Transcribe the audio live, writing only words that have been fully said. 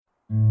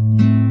This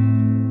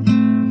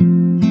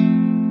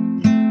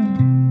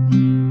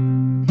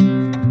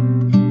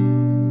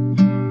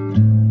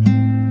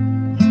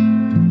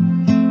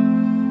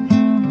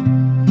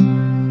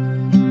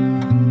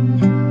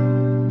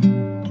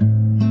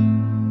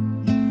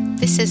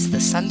is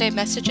the Sunday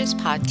Messages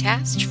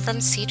podcast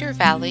from Cedar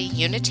Valley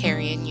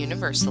Unitarian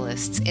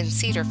Universalists in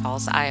Cedar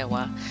Falls,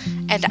 Iowa,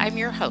 and I'm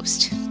your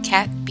host,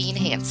 Kat Bean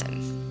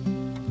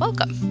Hansen.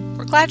 Welcome.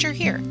 We're glad you're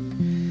here.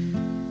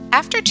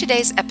 After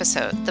today's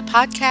episode, the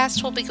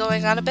podcast will be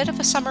going on a bit of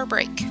a summer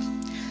break,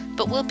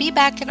 but we'll be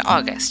back in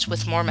August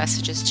with more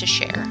messages to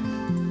share.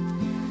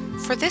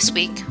 For this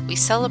week, we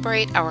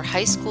celebrate our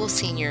high school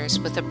seniors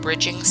with a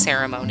bridging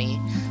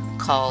ceremony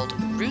called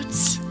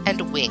Roots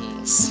and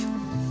Wings.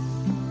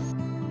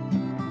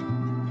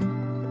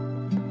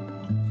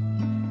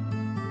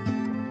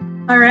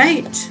 All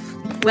right,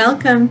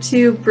 welcome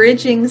to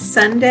Bridging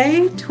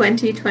Sunday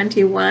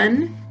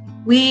 2021.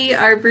 We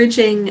are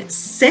bridging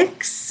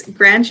 6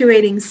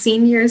 graduating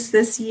seniors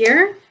this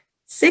year,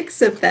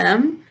 6 of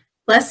them,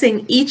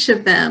 blessing each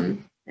of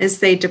them as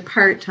they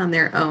depart on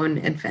their own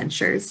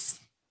adventures.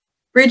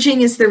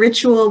 Bridging is the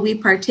ritual we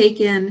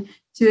partake in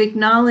to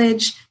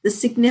acknowledge the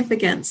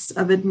significance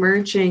of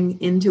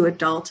emerging into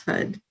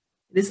adulthood.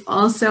 It is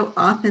also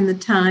often the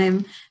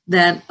time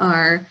that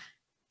our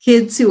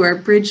kids who are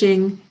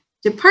bridging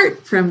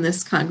depart from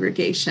this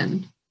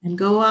congregation and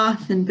go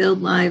off and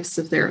build lives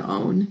of their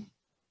own.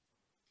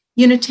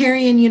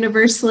 Unitarian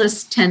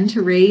Universalists tend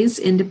to raise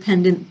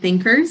independent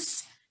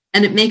thinkers,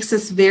 and it makes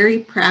us very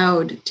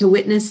proud to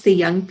witness the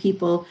young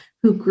people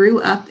who grew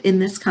up in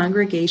this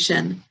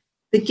congregation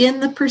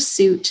begin the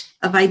pursuit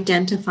of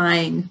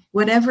identifying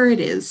whatever it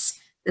is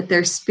that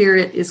their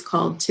spirit is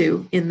called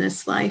to in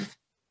this life.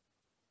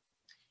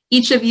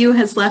 Each of you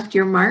has left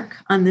your mark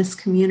on this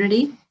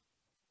community.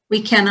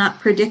 We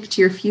cannot predict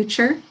your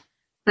future,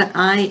 but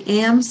I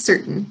am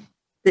certain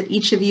that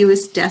each of you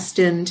is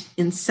destined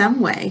in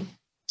some way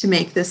to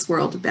make this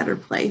world a better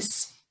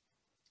place.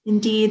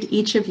 Indeed,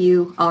 each of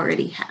you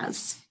already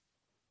has.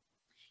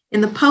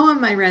 In the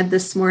poem I read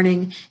this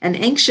morning, an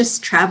anxious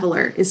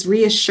traveler is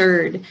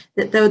reassured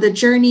that though the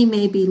journey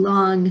may be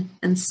long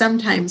and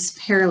sometimes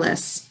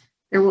perilous,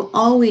 there will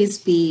always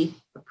be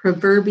a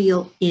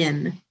proverbial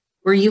inn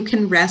where you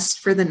can rest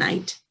for the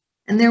night,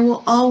 and there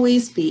will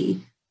always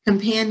be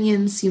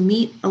companions you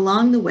meet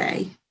along the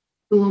way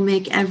who will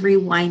make every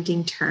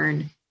winding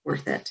turn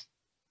worth it.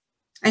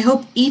 I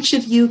hope each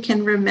of you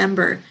can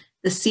remember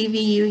the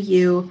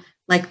CVUU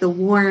like the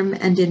warm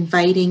and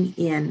inviting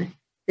inn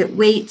that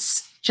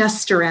waits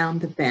just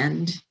around the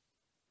bend.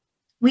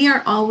 We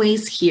are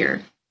always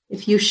here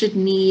if you should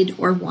need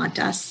or want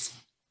us.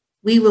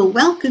 We will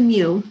welcome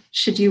you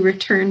should you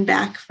return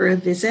back for a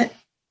visit,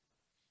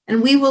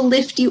 and we will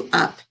lift you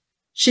up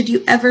should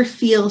you ever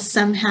feel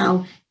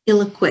somehow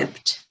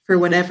ill-equipped for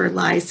whatever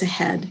lies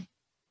ahead,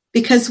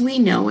 because we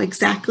know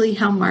exactly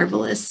how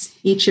marvelous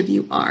each of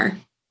you are.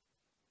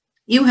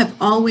 You have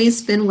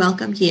always been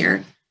welcome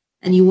here,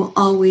 and you will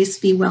always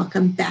be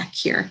welcome back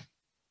here.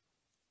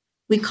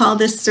 We call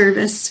this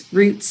service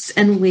Roots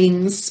and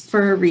Wings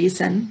for a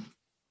reason.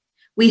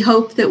 We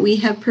hope that we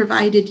have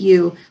provided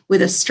you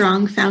with a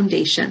strong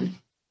foundation,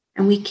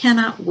 and we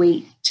cannot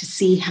wait to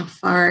see how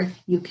far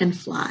you can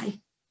fly.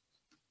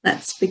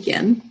 Let's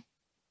begin.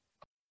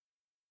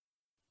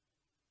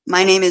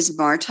 My name is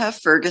Marta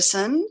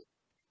Ferguson,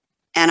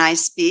 and I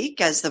speak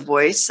as the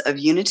voice of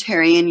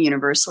Unitarian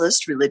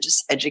Universalist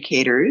religious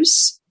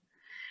educators.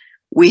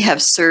 We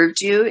have served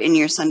you in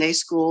your Sunday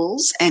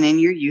schools and in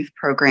your youth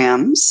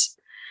programs.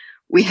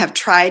 We have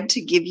tried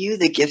to give you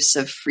the gifts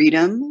of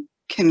freedom,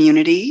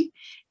 community,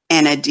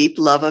 and a deep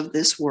love of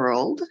this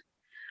world.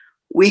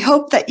 We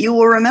hope that you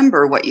will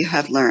remember what you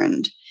have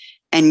learned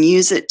and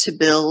use it to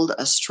build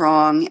a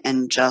strong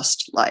and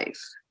just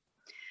life.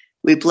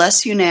 We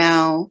bless you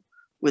now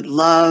with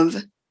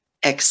love,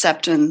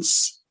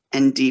 acceptance,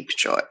 and deep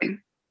joy.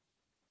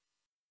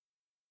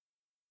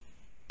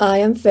 I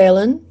am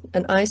Phelan,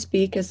 and I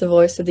speak as the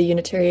voice of the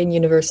Unitarian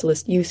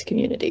Universalist youth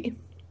community.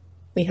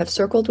 We have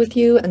circled with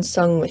you and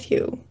sung with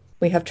you.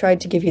 We have tried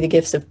to give you the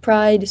gifts of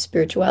pride,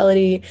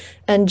 spirituality,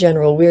 and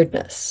general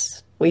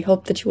weirdness. We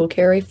hope that you will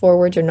carry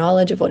forward your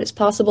knowledge of what is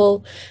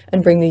possible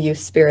and bring the youth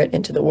spirit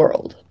into the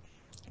world.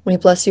 We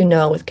bless you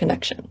now with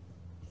connection.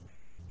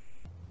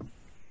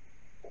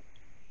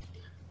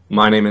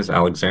 My name is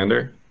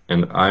Alexander,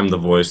 and I'm the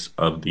voice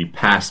of the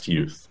past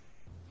youth,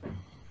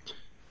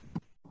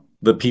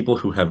 the people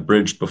who have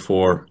bridged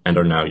before and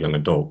are now young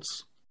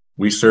adults.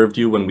 We served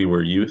you when we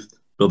were youth,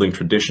 building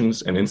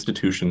traditions and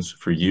institutions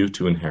for you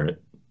to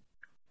inherit,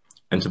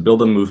 and to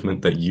build a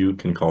movement that you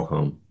can call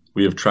home.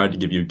 We have tried to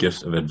give you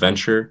gifts of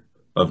adventure,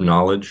 of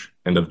knowledge,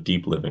 and of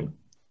deep living.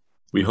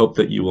 We hope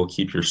that you will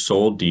keep your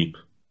soul deep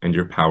and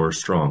your power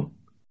strong.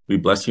 We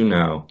bless you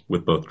now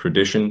with both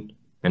tradition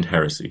and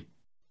heresy.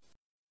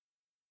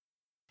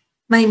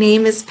 My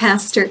name is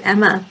Pastor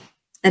Emma,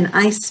 and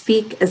I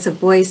speak as a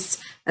voice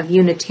of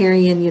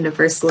Unitarian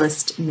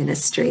Universalist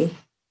ministry.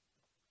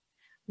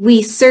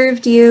 We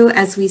served you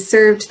as we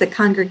served the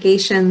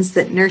congregations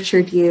that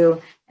nurtured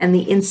you and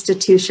the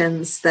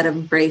institutions that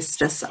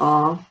embraced us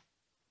all.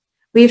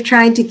 We've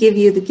tried to give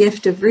you the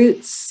gift of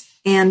roots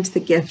and the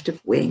gift of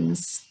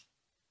wings.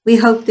 We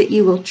hope that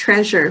you will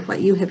treasure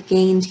what you have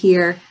gained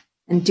here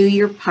and do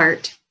your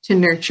part to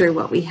nurture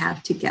what we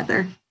have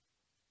together.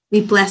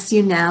 We bless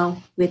you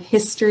now with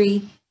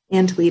history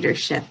and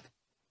leadership.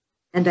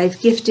 And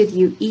I've gifted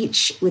you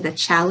each with a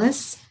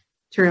chalice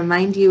to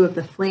remind you of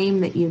the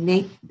flame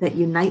that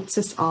unites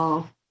us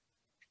all,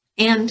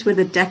 and with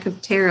a deck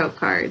of tarot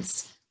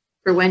cards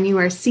for when you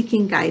are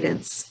seeking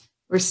guidance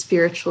or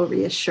spiritual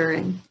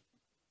reassuring.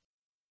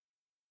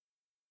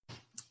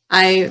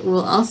 I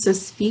will also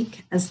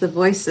speak as the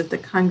voice of the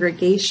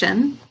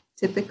congregation.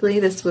 Typically,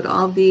 this would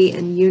all be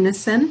in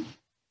unison.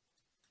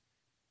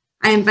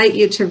 I invite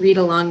you to read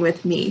along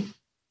with me.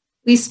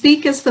 We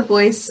speak as the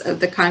voice of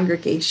the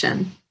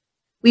congregation.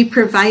 We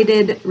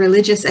provided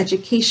religious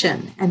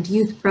education and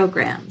youth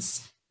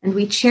programs, and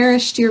we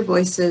cherished your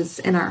voices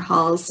in our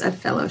halls of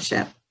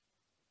fellowship.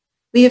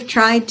 We have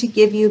tried to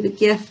give you the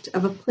gift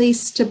of a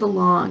place to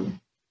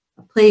belong,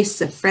 a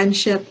place of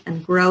friendship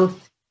and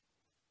growth.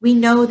 We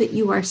know that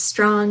you are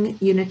strong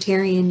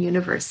Unitarian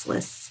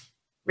Universalists,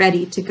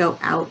 ready to go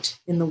out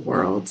in the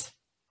world.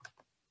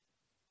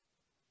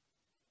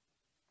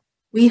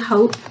 We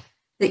hope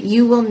that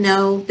you will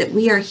know that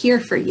we are here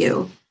for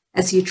you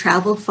as you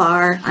travel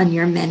far on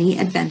your many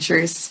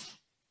adventures,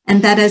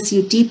 and that as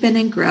you deepen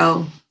and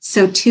grow,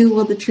 so too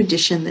will the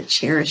tradition that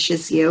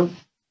cherishes you.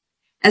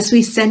 As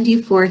we send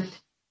you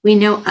forth, we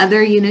know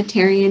other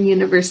Unitarian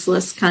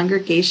Universalist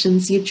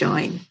congregations you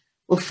join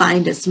will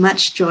find as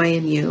much joy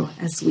in you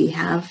as we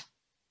have.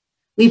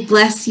 We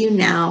bless you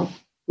now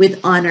with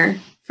honor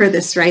for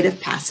this rite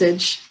of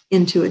passage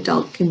into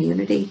adult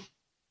community.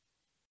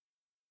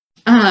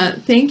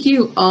 Thank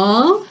you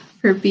all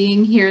for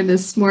being here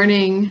this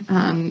morning.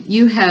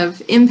 You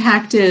have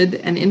impacted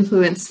and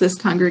influenced this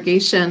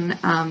congregation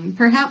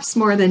perhaps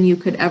more than you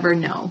could ever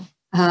know.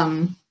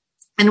 And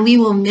we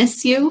will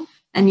miss you,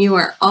 and you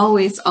are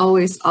always,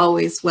 always,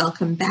 always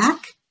welcome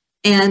back.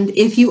 And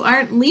if you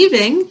aren't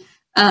leaving,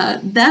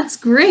 that's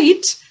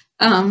great.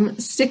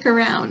 Stick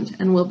around,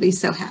 and we'll be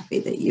so happy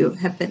that you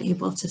have been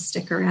able to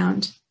stick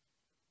around.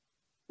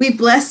 We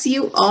bless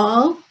you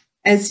all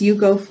as you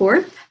go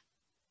forth.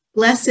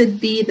 Blessed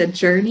be the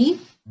journey.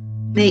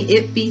 May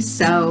it be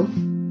so,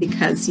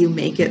 because you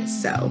make it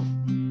so.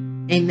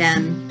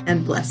 Amen,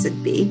 and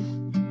blessed be.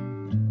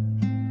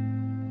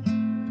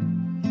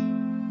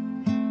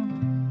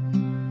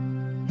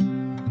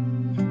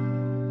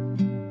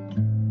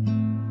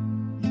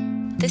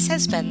 This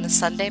has been the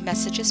Sunday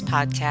Messages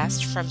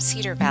podcast from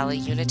Cedar Valley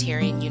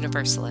Unitarian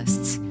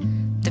Universalists.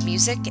 The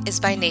music is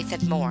by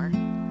Nathan Moore.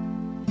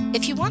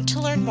 If you want to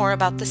learn more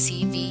about the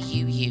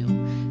CVUU,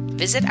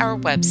 visit our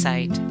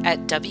website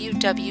at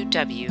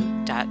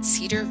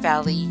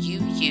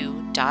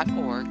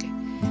www.cedarvalleyuu.org,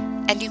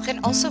 and you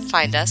can also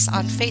find us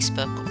on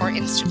Facebook or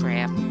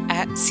Instagram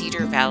at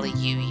Cedar Valley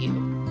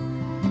UU.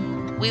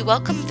 We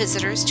welcome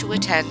visitors to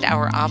attend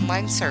our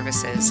online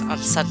services on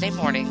Sunday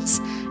mornings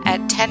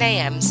at 10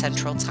 a.m.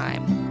 Central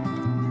Time.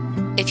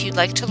 If you'd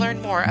like to learn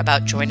more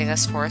about joining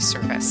us for a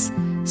service,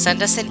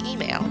 send us an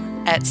email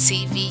at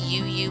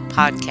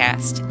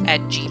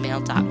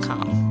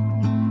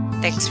cvuupodcast@gmail.com.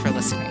 Thanks for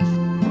listening.